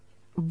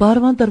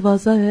12वां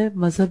दरवाजा है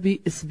मजहबी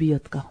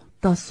इसबियत का,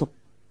 तासुब।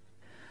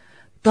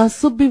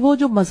 तासुब भी वो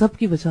जो मजहब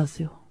की वजह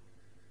से हो।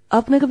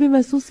 आपने कभी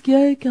महसूस किया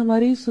है कि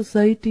हमारी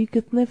सोसाइटी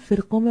कितने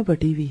फिरकों में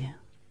बटी हुई है?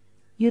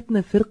 ये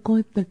इतने फिरकों,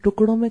 इतने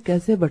टुकड़ों में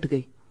कैसे बट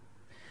गई?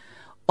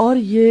 और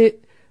ये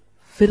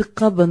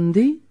फिरका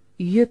बंदी,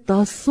 ये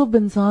तासुब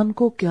इंसान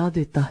को क्या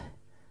देता है?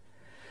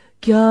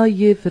 क्या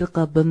ये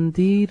फिरका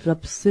बंदी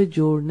रब से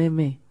जोड़ने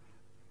में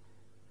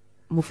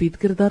मुफीद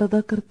किरदार अदा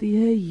करती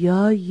है,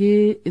 या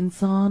ये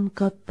इंसान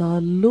का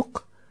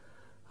ताल्लुक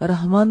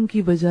रहमान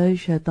की बजाय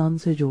शैतान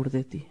से जोड़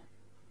देती है?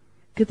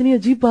 कितनी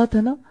अजीब बात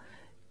है ना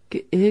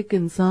कि एक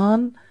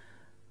इंसान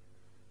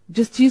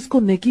जिस चीज को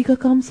नेकी का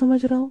काम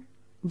समझ रहा हो,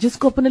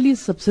 जिसको अपने लिए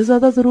सबसे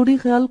ज्यादा जरूरी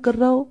ख्याल कर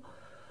रहा हो,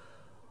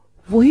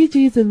 वही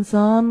चीज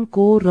इंसान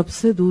को रब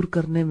से दूर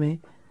करने में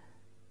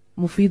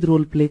मुफीद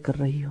रोल प्ले कर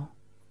रही हो।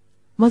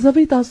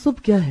 मजहबी तासुब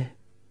क्या है?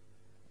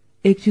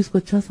 एक चीज को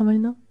अच्छा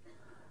समझना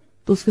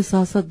तो उसके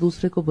साथ साथ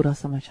दूसरे को बुरा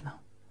समझना।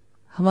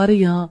 हमारे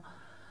यहां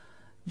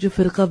जो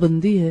फिरका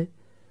बंदी है,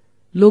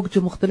 लोग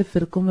जो मुख्तलिफ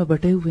फिरकों में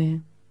बटे हुए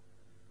हैं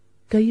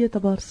कई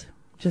एतबार से,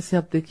 जैसे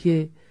आप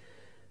देखिए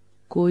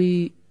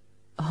कोई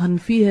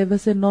हनफी है,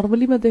 वैसे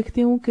नॉर्मली मैं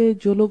देखती हूं कि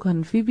जो लोग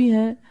हनफी भी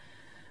हैं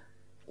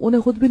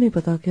उन्हें खुद भी नहीं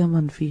पता कि हम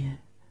हनफी हैं,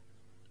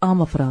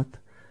 आम अफराद।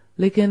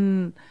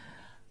 लेकिन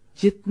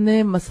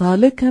जितने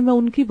मसालिक हैं मैं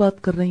उनकी बात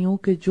कर रही हूं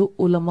कि जो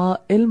उलमा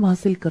इल्म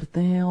हासिल करते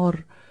हैं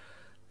और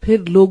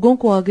फिर लोगों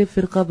को आगे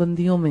फिरका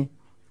बंदियों में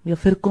या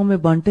फिरकों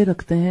में बांटे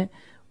रखते हैं,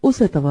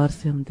 उस एतबार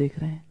से हम देख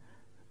रहे हैं।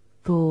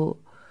 तो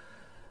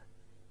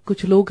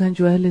कुछ लोग हैं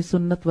जो अहले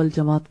सुन्नत वल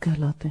जमात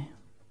कहलाते हैं।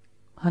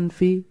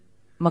 हनफी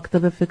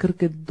मकतब फिक्र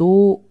के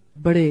दो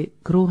बड़े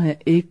ग्रोह हैं,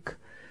 एक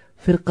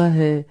फिरका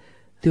है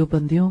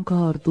देवबंदियों का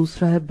और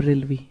दूसरा है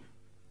बरेलवी।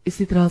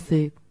 इसी तरह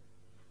से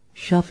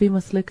शाफी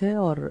मसलक है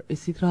और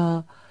इसी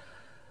तरह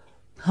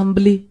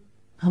हम्बली।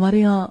 हमारे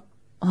यहाँ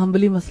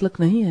हम्बली मसलक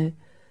नहीं है,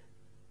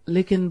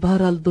 लेकिन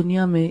बहरहाल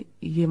दुनिया में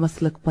ये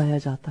मसलक पाया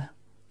जाता है।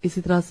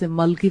 इसी तरह से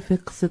मालिकी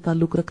फिक्र से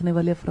ताल्लुक रखने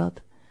वाले अफराद,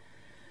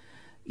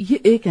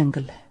 ये एक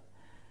एंगल है।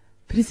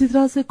 फिर इसी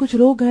तरह से कुछ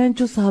लोग हैं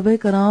जो सहाबा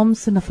कराम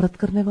से नफरत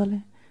करने वाले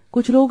हैं।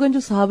 कुछ लोग हैं जो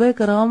सहाबा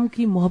कराम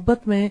की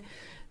मोहब्बत में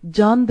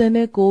जान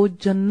देने को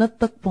जन्नत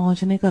तक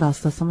पहुंचने का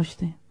रास्ता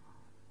समझते हैं।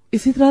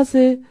 इसी तरह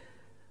से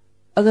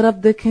अगर आप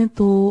देखें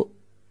तो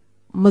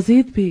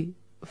मजीद भी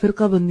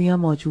फिरका बंदियां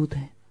मौजूद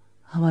हैं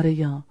हमारे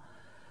यहाँ।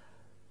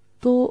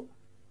 तो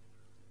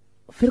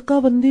फिरका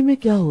बंदी में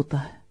क्या होता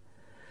है?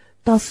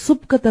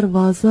 तासुब का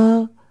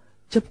दरवाजा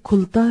जब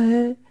खुलता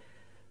है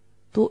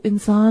तो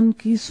इंसान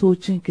की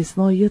सोचें किस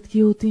नौइयत की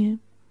होती हैं?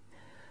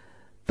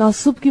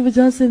 तासुब की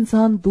वजह से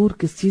इंसान दूर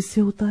किस चीज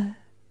से होता है?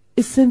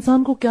 इससे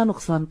इंसान को क्या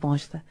नुकसान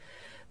पहुंचता है?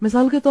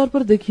 मिसाल के तौर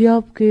पर देखिए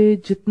आपके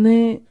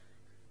जितने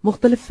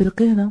मुख्तलिफ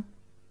फिरके हैं ना,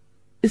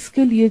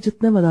 इसके लिए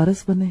जितने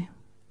मदारस बने,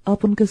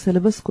 आप उनके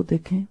सिलेबस को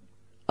देखें।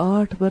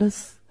 8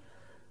 बरस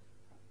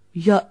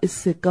या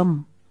इससे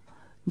कम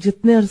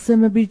जितने अरसे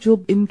में भी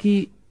जो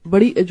इनकी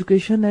बड़ी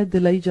एजुकेशन है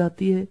दिलाई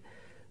जाती है,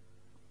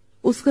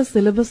 उसका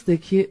सिलेबस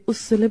देखिए। उस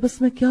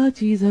सिलेबस में क्या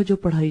चीज है जो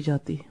पढ़ाई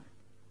जाती है?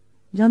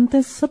 जानते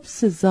हैं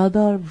सबसे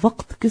ज्यादा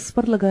वक्त किस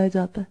पर लगाया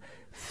जाता है?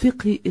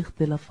 फिक़ही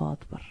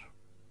इख्तिलाफात पर।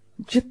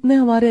 जितने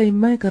हमारे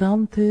अइम्मा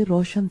कराम थे,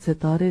 रोशन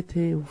सितारे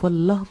थे,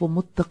 वल्लाह वो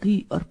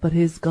मुत्तकी और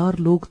परहेजगार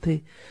लोग थे,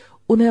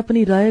 उन्हें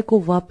अपनी राय को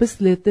वापस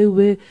लेते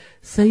हुए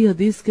सही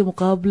हदीस के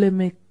मुकाबले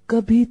में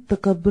कभी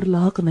तकब्बुर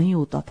लाहक नहीं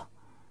होता था।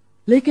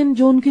 लेकिन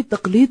जो उनकी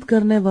तकलीद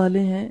करने वाले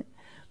हैं,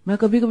 मैं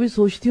कभी कभी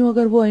सोचती हूँ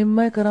अगर वो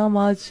अइम्मा कराम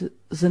आज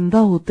जिंदा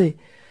होते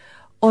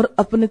और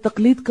अपने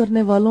तकलीद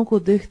करने वालों को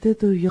देखते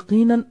तो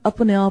यकीनन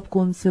अपने आप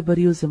को उनसे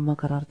बरी जिम्मा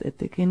करार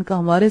देते कि इनका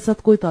हमारे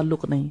साथ कोई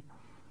ताल्लुक नहीं।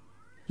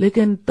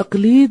 लेकिन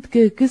तकलीद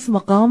के किस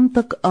मकाम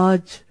तक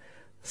आज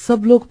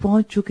सब लोग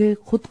पहुंच चुके,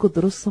 खुद को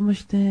दुरुस्त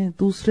समझते हैं,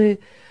 दूसरे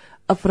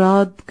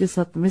अफराद के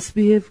साथ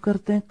मिसबिहेव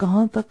करते हैं।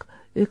 कहां तक?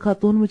 एक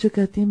खातून मुझे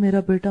कहती है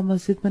मेरा बेटा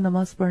मस्जिद में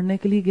नमाज पढ़ने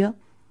के लिए गया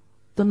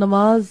तो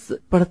नमाज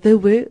पढ़ते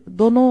हुए,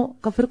 दोनों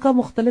का फिरका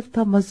मुख्तलिफ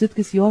था, मस्जिद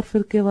किसी और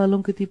फिरके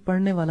वालों की थी,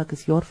 पढ़ने वाला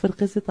किसी और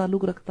फिरके से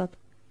ताल्लुक रखता था।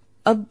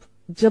 अब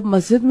जब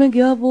मस्जिद में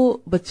गया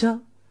वो बच्चा,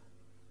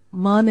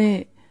 माँ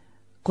ने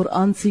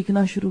कुरान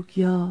सीखना शुरू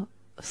किया,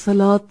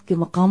 सलात के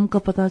मकाम का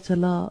पता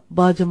चला,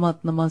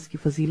 बाजमात नमाज की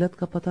फजीलत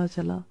का पता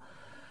चला,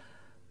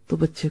 तो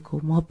बच्चे को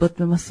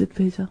मोहब्बत में मस्जिद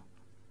भेजा।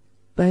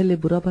 पहले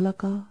बुरा भला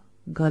कहा,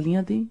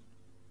 गालियां दी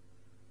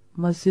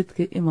मस्जिद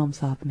के इमाम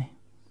साहब ने,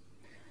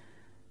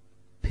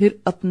 फिर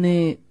अपने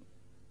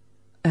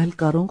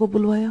अहलकारों को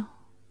बुलवाया,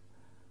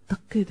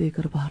 धक्के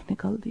देकर बाहर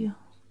निकाल दिया,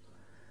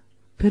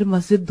 फिर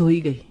मस्जिद धोई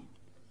गई।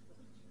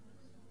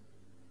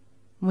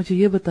 मुझे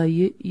ये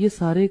बताइए, ये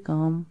सारे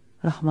काम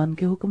रहमान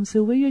के हुक्म से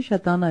हुए या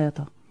शैतान आया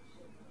था?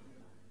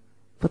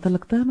 पता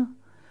लगता है ना।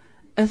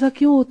 ऐसा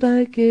क्यों होता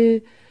है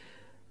कि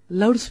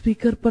लाउड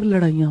स्पीकर पर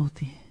लड़ाइयां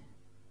होती हैं?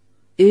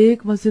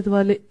 एक मस्जिद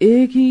वाले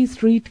एक ही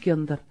स्ट्रीट के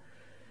अंदर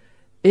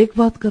एक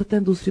बात करते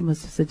हैं, दूसरी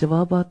मस्जिद से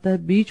जवाब आता है।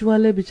 बीच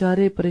वाले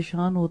बेचारे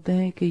परेशान होते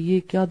हैं कि ये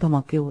क्या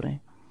धमाके हो रहे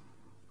हैं,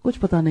 कुछ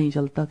पता नहीं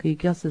चलता कि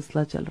क्या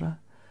सिलसिला चल रहा है।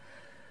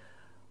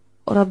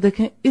 اور آپ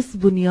دیکھیں اس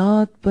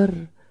بنیاد پر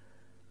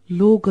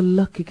لوگ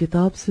اللہ کی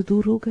کتاب سے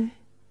دور ہو گئے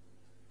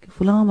کہ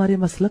فلاں ہمارے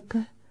مسلک کا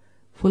ہے،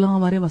 فلاں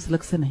ہمارے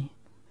مسلک سے نہیں.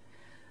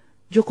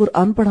 جو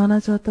قرآن پڑھانا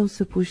چاہتا ہے اس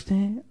سے پوچھتے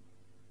ہیں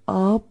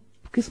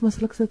آپ کس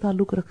مسلک سے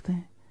تعلق رکھتے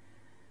ہیں؟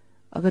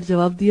 اگر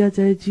جواب دیا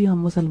جائے جی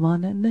ہم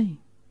مسلمان ہیں، نہیں،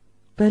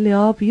 پہلے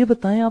آپ یہ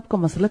بتائیں آپ کا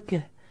مسلک کیا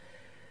ہے.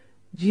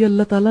 جی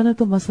اللہ تعالیٰ نے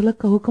تو مسلک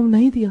کا حکم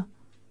نہیں دیا،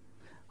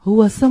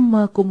 ہوا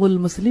سماکم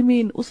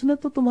المسلمین، اس نے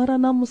تو تمہارا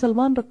نام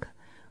مسلمان رکھا،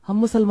 ہم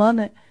مسلمان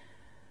ہیں.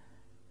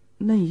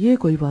 نہیں، یہ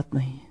کوئی بات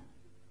نہیں ہے.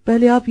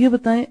 پہلے آپ یہ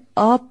بتائیں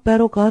آپ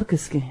پیروکار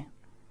کس کے ہیں؟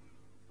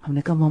 ہم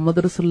نے کہا محمد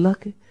رسول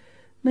اللہ کے.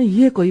 نہیں،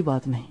 یہ کوئی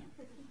بات نہیں.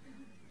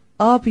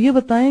 آپ یہ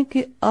بتائیں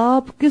کہ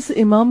آپ کس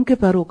امام کے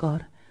پیروکار.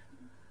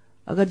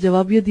 اگر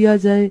جواب یہ دیا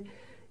جائے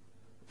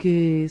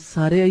کہ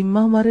سارے ائمہ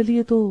ہمارے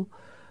لیے تو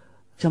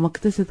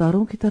چمکتے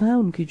ستاروں کی طرح ہیں،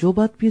 ان کی جو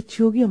بات بھی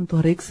اچھی ہوگی ہم تو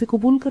ہر ایک سے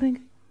قبول کریں گے،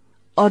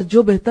 اور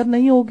جو بہتر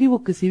نہیں ہوگی وہ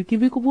کسی کی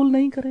بھی قبول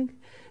نہیں کریں گے،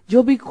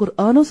 جو بھی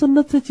قرآن و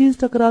سنت سے چیز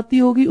ٹکراتی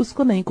ہوگی اس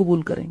کو نہیں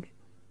قبول کریں گے.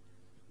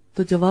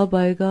 تو جواب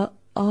آئے گا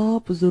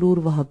آپ ضرور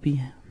وہابی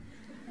ہیں،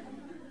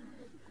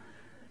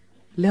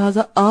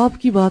 لہذا آپ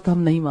کی بات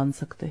ہم نہیں مان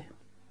سکتے.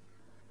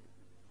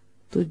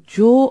 تو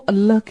جو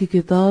اللہ کی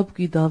کتاب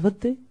کی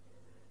دعوت دے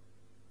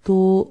تو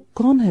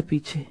کون ہے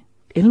پیچھے؟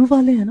 علم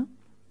والے ہیں نا،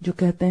 جو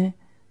کہتے ہیں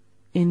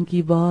ان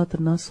کی بات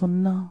نہ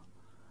سننا،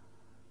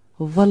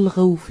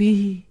 والغوا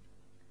فیہ.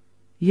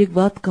 یہ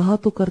بات کہا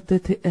تو کرتے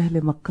تھے اہل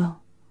مکہ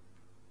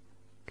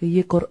کہ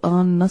یہ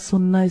قرآن نہ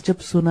سننا،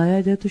 جب سنایا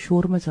جائے تو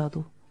شور مچا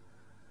دو.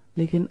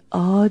 لیکن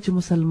آج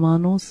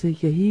مسلمانوں سے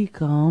یہی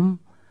کام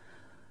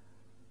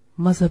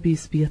مذہبی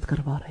عصبیت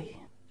کروا رہی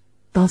ہے،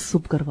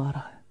 تعصب کروا رہا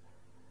ہے.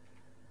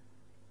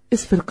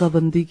 اس فرقہ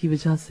بندی کی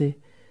وجہ سے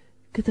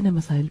کتنے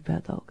مسائل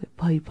پیدا ہو گئے،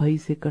 بھائی بھائی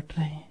سے کٹ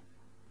رہے ہیں.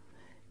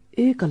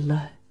 ایک اللہ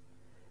ہے،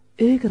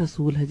 ایک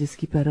رسول ہے جس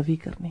کی پیروی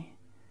کرنی ہے،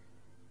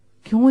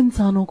 کیوں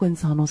انسانوں کو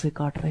انسانوں سے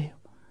کاٹ رہے ہو؟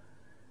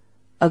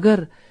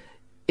 اگر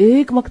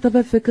ایک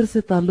مکتبہ فکر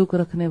سے تعلق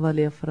رکھنے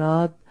والے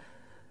افراد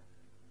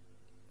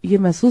یہ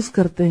محسوس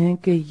کرتے ہیں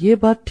کہ یہ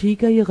بات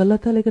ٹھیک ہے، یہ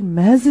غلط ہے، لیکن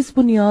محض اس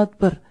بنیاد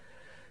پر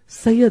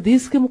صحیح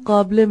حدیث کے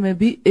مقابلے میں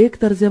بھی ایک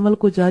طرز عمل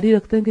کو جاری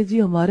رکھتے ہیں کہ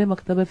جی ہمارے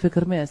مکتبہ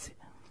فکر میں ایسے،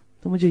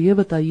 تو مجھے یہ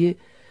بتائیے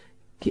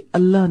کہ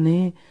اللہ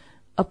نے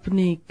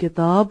اپنی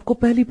کتاب کو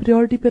پہلی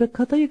پریورٹی پہ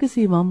رکھا تھا یا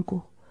کسی امام کو؟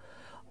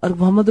 اور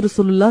محمد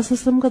رسول اللہ صلی اللہ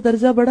علیہ وسلم کا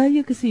درجہ بڑھا ہے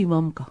یا کسی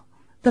امام کا؟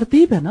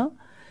 ترتیب ہے نا،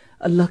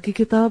 اللہ کی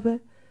کتاب ہے،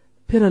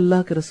 پھر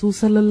اللہ کے رسول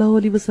صلی اللہ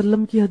علیہ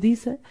وسلم کی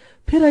حدیث ہے،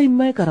 پھر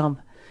ائمہ کرام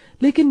ہے.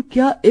 لیکن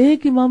کیا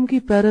ایک امام کی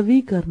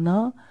پیروی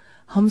کرنا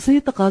ہم سے یہ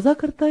تقاضا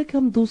کرتا ہے کہ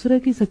ہم دوسرے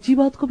کی سچی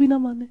بات کو بھی نہ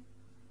مانیں؟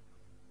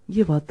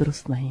 یہ بات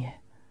درست نہیں ہے.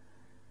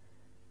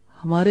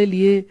 ہمارے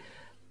لیے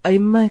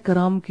ائمہ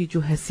کرام کی جو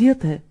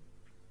حیثیت ہے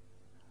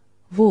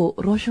وہ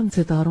روشن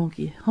ستاروں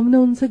کی ہے، ہم نے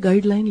ان سے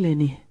گائیڈ لائن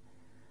لینی ہے،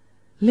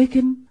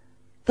 لیکن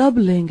تب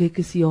لیں گے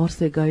کسی اور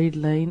سے گائیڈ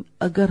لائن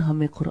اگر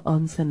ہمیں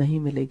قرآن سے نہیں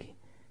ملے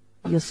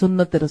گی یا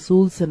سنت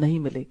رسول سے نہیں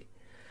ملے گی.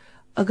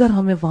 اگر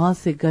ہمیں وہاں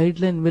سے گائیڈ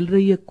لائن مل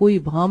رہی ہے، کوئی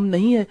بھام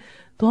نہیں ہے،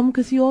 تو ہم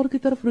کسی اور کی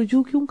طرف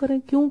رجوع کیوں کریں؟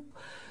 کیوں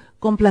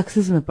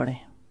کمپلیکسز میں پڑیں؟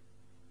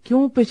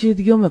 کیوں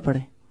پیچیدگیوں میں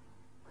پڑیں؟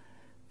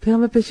 پھر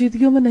ہمیں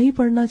پیچیدگیوں میں نہیں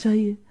پڑھنا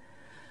چاہیے.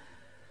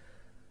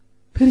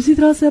 پھر اسی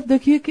طرح سے آپ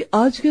دیکھیے کہ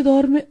آج کے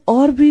دور میں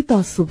اور بھی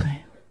تعصب ہیں.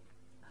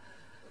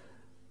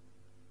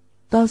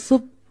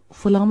 تعصب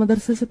فلاں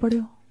مدرسے سے پڑھے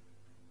ہو،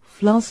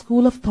 فلاں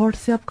اسکول آف تھاٹ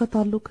سے آپ کا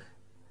تعلق ہے،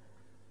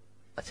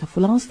 اچھا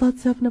فلاں استاد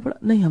سے آپ نے پڑھا؟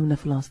 نہیں، ہم نے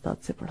فلاں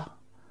استاد سے پڑھا.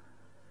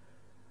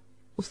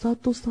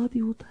 استاد تو استاد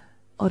ہی ہوتا ہے.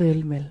 اور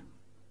علم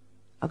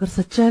اگر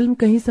سچا علم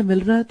کہیں سے مل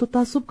رہا ہے تو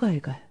تعصب کاہے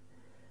کا ہے؟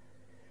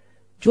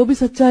 جو بھی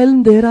سچا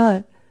علم دے رہا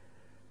ہے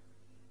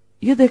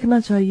یہ دیکھنا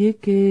چاہیے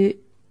کہ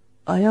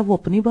آیا وہ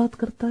اپنی بات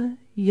کرتا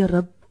ہے یا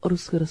رب اور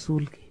اس کے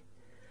رسول کی.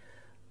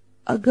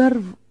 اگر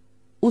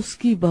اس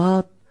کی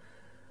بات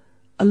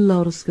اللہ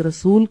اور اس کے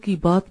رسول کی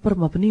بات پر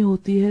مبنی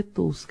ہوتی ہے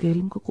تو اس کے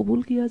علم کو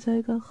قبول کیا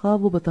جائے گا، خواہ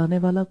وہ بتانے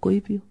والا کوئی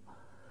بھی ہو.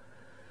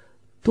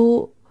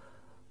 تو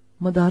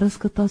مدارس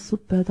کا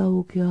تعصب پیدا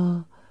ہو گیا.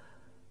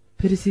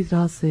 پھر اسی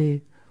طرح سے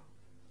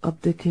اب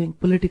دیکھیں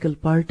پولیٹیکل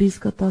پارٹیز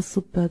کا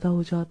تعصب پیدا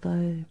ہو جاتا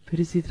ہے. پھر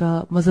اسی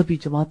طرح مذہبی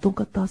جماعتوں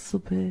کا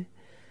تعصب ہے.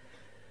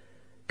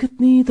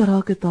 کتنی طرح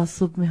کے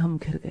تعصب میں ہم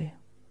گھر گئے.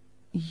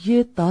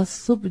 یہ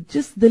تعصب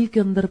جس دل کے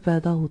اندر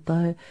پیدا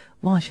ہوتا ہے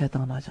وہاں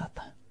شیطان آ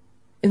جاتا ہے.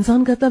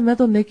 انسان کہتا ہے میں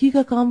تو نیکی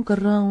کا کام کر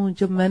رہا ہوں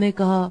جب میں نے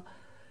کہا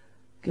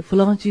کہ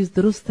فلاں چیز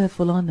درست ہے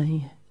فلاں نہیں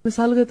ہے.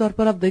 مثال کے طور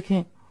پر آپ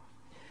دیکھیں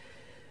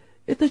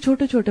اتنے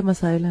چھوٹے چھوٹے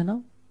مسائل ہیں نا.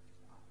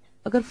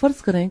 اگر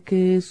فرض کریں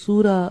کہ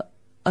سورہ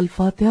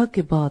الفاتحہ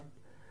کے بعد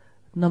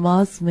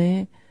نماز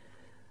میں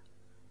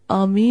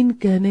آمین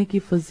کہنے کی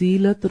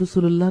فضیلت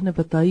رسول اللہ نے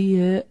بتائی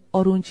ہے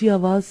اور اونچی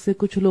آواز سے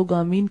کچھ لوگ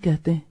آمین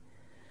کہتے ہیں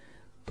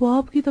تو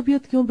آپ کی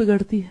طبیعت کیوں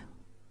بگڑتی ہے؟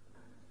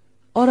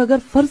 اور اگر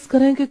فرض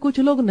کریں کہ کچھ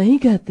لوگ نہیں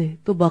کہتے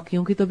تو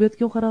باقیوں کی طبیعت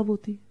کیوں خراب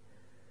ہوتی؟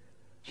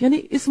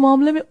 یعنی اس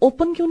معاملے میں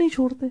اوپن کیوں نہیں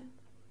چھوڑتے؟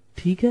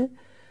 ٹھیک ہے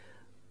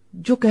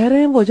جو کہہ رہے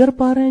ہیں وہ اجر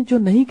پا رہے ہیں، جو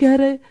نہیں کہہ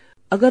رہے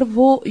اگر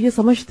وہ یہ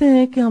سمجھتے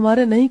ہیں کہ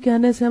ہمارے نہیں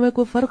کہنے سے ہمیں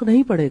کوئی فرق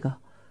نہیں پڑے گا،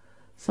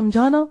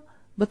 سمجھانا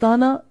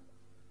بتانا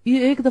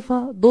یہ 1 دفعہ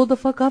 2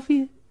 دفعہ کافی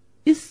ہے،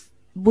 اس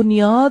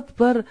بنیاد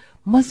پر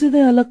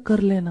مسجدیں الگ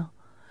کر لینا،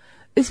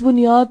 اس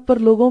بنیاد پر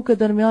لوگوں کے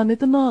درمیان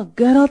اتنا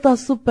گہرا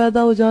تعصب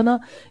پیدا ہو جانا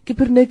کہ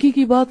پھر نیکی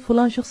کی بات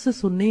فلاں شخص سے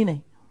سننی ہی نہیں.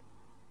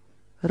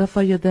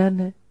 رفع یدین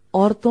ہے،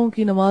 عورتوں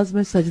کی نماز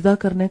میں سجدہ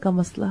کرنے کا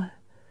مسئلہ ہے،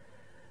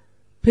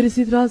 پھر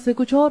اسی طرح سے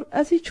کچھ اور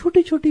ایسی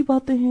چھوٹی چھوٹی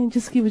باتیں ہیں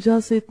جس کی وجہ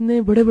سے اتنے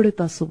بڑے بڑے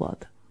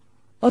تعصبات ہیں،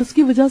 اور اس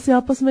کی وجہ سے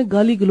آپس میں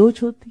گالی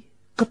گلوچ ہوتی،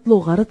 قتل و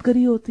غارت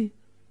کری ہوتی،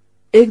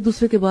 ایک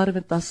دوسرے کے بارے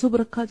میں تعصب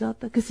رکھا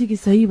جاتا، کسی کی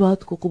صحیح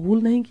بات کو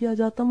قبول نہیں کیا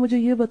جاتا. مجھے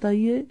یہ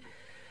بتائیے،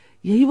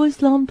 یہی وہ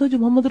اسلام تھا جو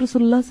محمد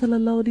رسول اللہ صلی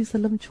اللہ علیہ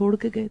وسلم چھوڑ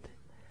کے گئے تھے؟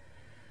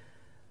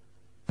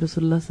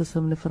 رسول اللہ صلی اللہ علیہ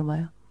وسلم نے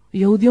فرمایا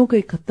یہودیوں کے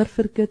 71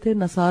 فرقے تھے،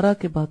 نصارہ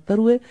کے 72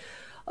 ہوئے،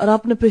 اور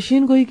آپ نے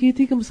پیشین گوئی کی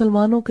تھی کہ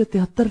مسلمانوں کے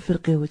 73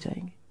 فرقے ہو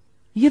جائیں گے.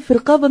 یہ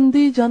فرقہ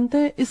بندی جانتے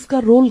ہیں اس کا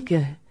رول کیا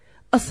ہے؟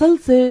 اصل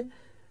سے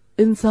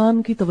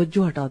انسان کی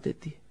توجہ ہٹا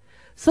دیتی ہے.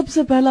 سب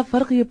سے پہلا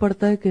فرق یہ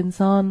پڑتا ہے کہ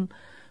انسان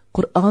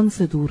قرآن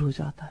سے دور ہو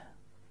جاتا ہے،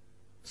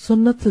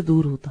 سنت سے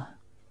دور ہوتا ہے،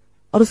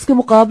 اور اس کے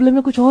مقابلے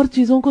میں کچھ اور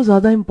چیزوں کو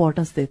زیادہ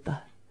امپورٹنس دیتا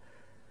ہے.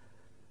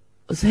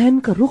 ذہن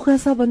کا رخ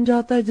ایسا بن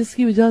جاتا ہے جس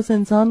کی وجہ سے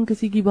انسان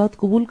کسی کی بات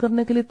قبول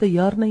کرنے کے لیے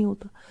تیار نہیں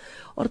ہوتا.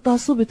 اور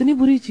تعصب اتنی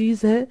بری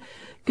چیز ہے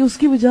کہ اس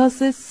کی وجہ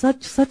سے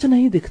سچ سچ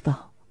نہیں دکھتا،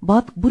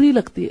 بات بری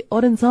لگتی ہے،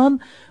 اور انسان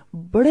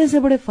بڑے سے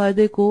بڑے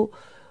فائدے کو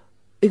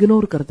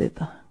اگنور کر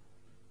دیتا ہے.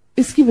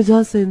 اس کی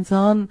وجہ سے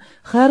انسان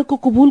خیر کو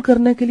قبول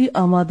کرنے کے لیے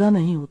آمادہ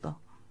نہیں ہوتا.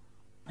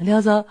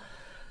 لہذا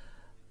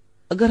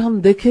اگر ہم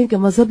دیکھیں کہ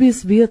مذہبی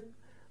عصبیت،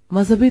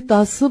 مذہبی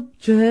تعصب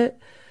جو ہے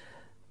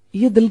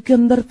یہ دل کے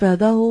اندر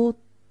پیدا ہو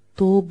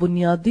تو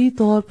بنیادی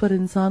طور پر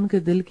انسان کے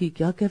دل کی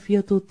کیا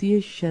کیفیت ہوتی ہے؟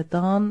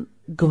 شیطان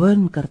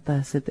گورن کرتا ہے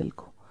اسے، دل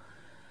کو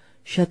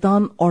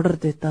شیطان آرڈر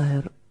دیتا ہے،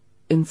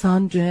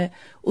 انسان جو ہے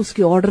اس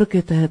کے آرڈر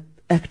کے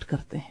تحت ایکٹ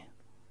کرتے ہیں.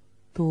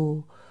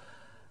 تو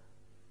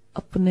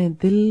اپنے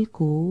دل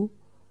کو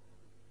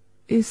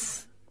اس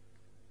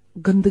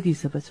گندگی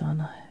سے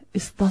بچانا ہے،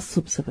 اس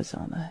تعصب سے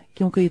بچانا ہے،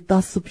 کیونکہ یہ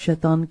تعصب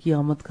شیطان کی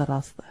آمد کا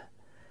راستہ ہے.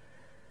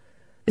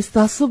 اس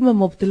تعصب میں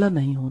مبتلا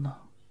نہیں ہونا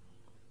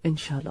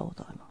انشاءاللہ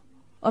تعالی.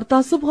 اور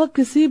تعصب ہو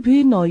کسی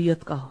بھی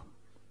نوعیت کا ہو،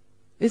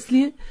 اس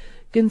لیے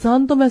کہ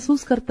انسان تو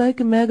محسوس کرتا ہے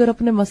کہ میں اگر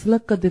اپنے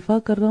مسلک کا دفاع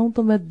کر رہا ہوں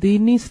تو میں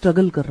دینی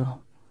سٹرگل کر رہا ہوں،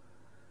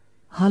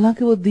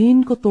 حالانکہ وہ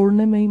دین کو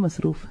توڑنے میں ہی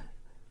مصروف ہے،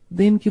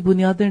 دین کی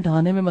بنیادیں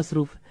ڈھانے میں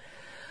مصروف ہے.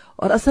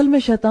 اور اصل میں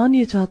شیطان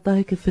یہ چاہتا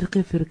ہے کہ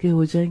فرقے فرقے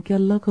ہو جائیں، کہ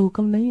اللہ کا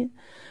حکم نہیں ہے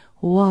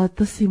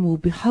وَاعْتَصِمُوا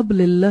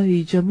بِحَبْلِ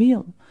اللَّهِ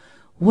جَمِيعًا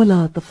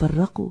وَلَا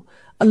تَفَرَّقُوا،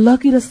 اللہ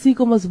کی رسی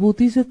کو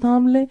مضبوطی سے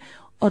تھام لیں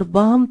اور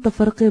باہم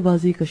تفرقے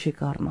بازی کا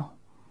شکار نہ ہو،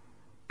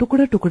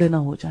 ٹکڑے ٹکڑے نہ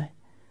ہو جائیں.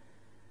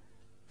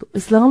 تو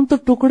اسلام تو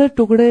ٹکڑے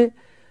ٹکڑے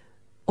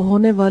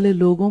ہونے والے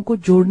لوگوں کو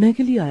جوڑنے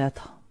کے لیے آیا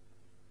تھا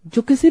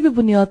جو کسی بھی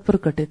بنیاد پر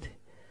کٹے تھے.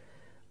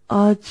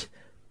 آج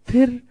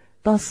پھر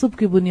تعصب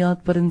کی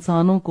بنیاد پر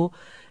انسانوں کو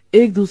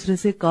ایک دوسرے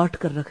سے کاٹ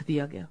کر رکھ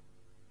دیا گیا.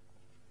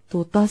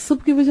 تو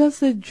تعصب کی وجہ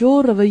سے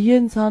جو رویے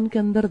انسان کے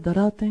اندر در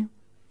آتے ہیں،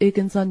 ایک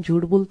انسان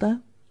جھوٹ بولتا ہے،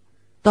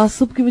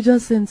 تعصب کی وجہ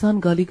سے انسان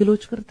گالی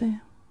گلوچ کرتے ہیں،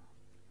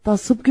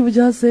 تعصب کی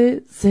وجہ سے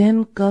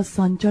ذہن کا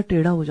سانچہ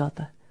ٹیڑھا ہو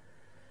جاتا ہے،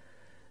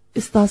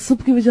 اس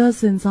تعصب کی وجہ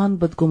سے انسان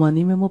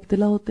بدگمانی میں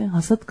مبتلا ہوتے ہیں،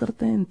 حسد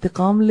کرتے ہیں،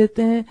 انتقام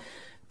لیتے ہیں،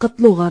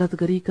 قتل و غارت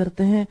گری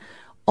کرتے ہیں،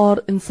 اور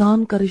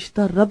انسان کا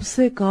رشتہ رب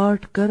سے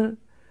کاٹ کر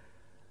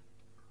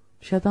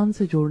شیطان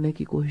سے جوڑنے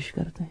کی کوشش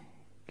کرتے ہیں،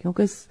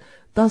 کیونکہ اس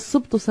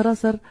تعصب تو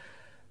سراسر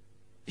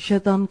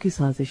شیطان کی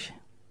سازش ہے.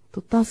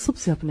 تو تعصب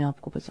سے اپنے آپ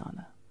کو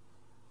بچانا ہے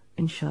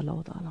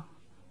انشاءاللہ تعالی.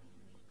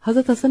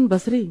 حضرت حسن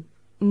بصری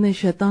نے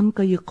شیطان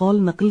کا یہ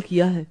قول نقل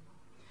کیا ہے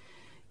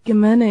کہ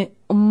میں نے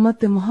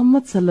امت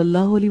محمد صلی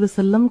اللہ علیہ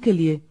وسلم کے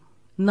لیے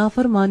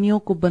نافرمانیوں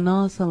کو بنا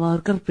سنوار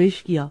کر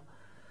پیش کیا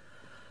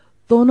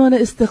تو انہوں نے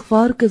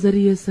استغفار کے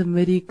ذریعے سے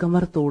میری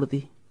کمر توڑ دی.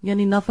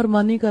 یعنی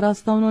نافرمانی کا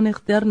راستہ انہوں نے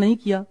اختیار نہیں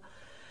کیا.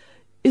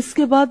 اس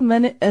کے بعد میں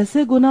نے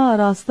ایسے گناہ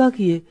آراستہ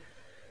کیے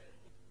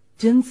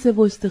جن سے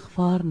وہ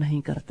استغفار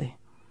نہیں کرتے.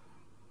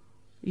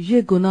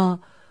 یہ گناہ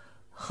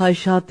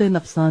خواہشات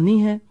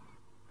نفسانی ہے.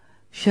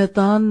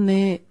 شیطان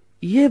نے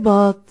یہ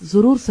بات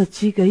ضرور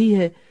سچی کہی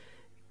ہے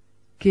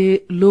کہ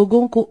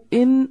لوگوں کو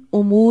ان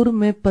امور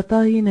میں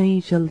پتہ ہی نہیں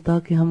چلتا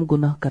کہ ہم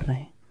گناہ کر رہے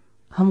ہیں،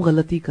 ہم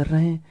غلطی کر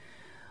رہے ہیں،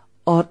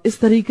 اور اس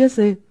طریقے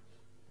سے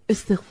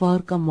استغفار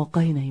کا موقع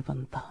ہی نہیں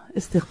بنتا،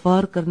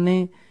 استغفار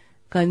کرنے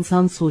کا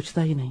انسان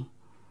سوچتا ہی نہیں.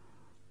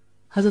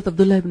 حضرت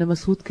عبداللہ ابن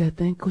مسعود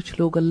کہتے ہیں کچھ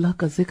لوگ اللہ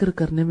کا ذکر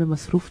کرنے میں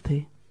مصروف تھے،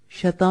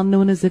 شیطان نے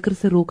انہیں ذکر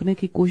سے روکنے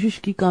کی کوشش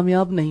کی،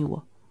 کامیاب نہیں ہوا.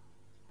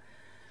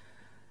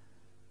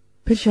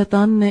 پھر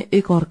شیطان نے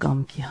ایک اور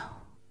کام کیا،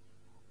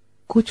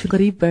 کچھ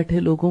قریب بیٹھے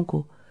لوگوں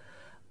کو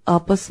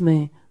آپس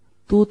میں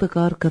تو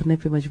تکار کرنے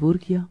پہ مجبور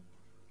کیا،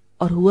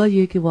 اور ہوا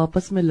یہ کہ وہ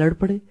آپس میں لڑ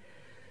پڑے.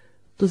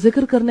 تو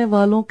ذکر کرنے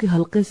والوں کے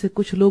حلقے سے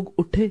کچھ لوگ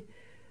اٹھے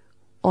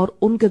اور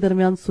ان کے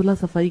درمیان صلح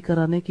صفائی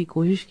کرانے کی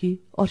کوشش کی،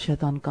 اور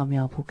شیطان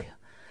کامیاب ہو گیا.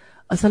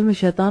 اصل میں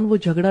شیطان وہ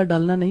جھگڑا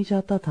ڈالنا نہیں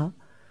چاہتا تھا،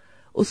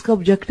 اس کا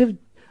آبجیکٹو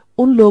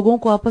ان لوگوں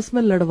کو آپس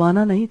میں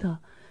لڑوانا نہیں تھا،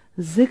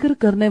 ذکر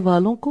کرنے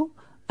والوں کو،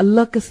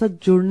 اللہ کے ساتھ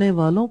جڑنے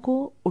والوں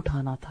کو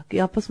اٹھانا تھا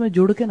کہ آپس میں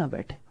جڑ کے نہ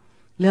بیٹھے.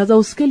 لہذا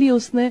اس کے لیے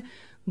اس نے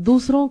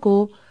دوسروں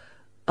کو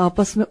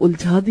آپس میں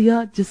الجھا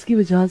دیا، جس کی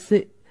وجہ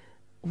سے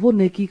وہ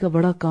نیکی کا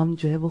بڑا کام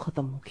جو ہے وہ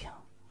ختم ہو گیا.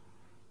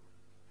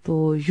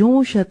 تو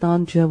یوں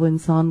شیطان جو ہے وہ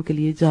انسان کے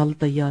لیے جال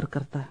تیار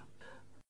کرتا ہے.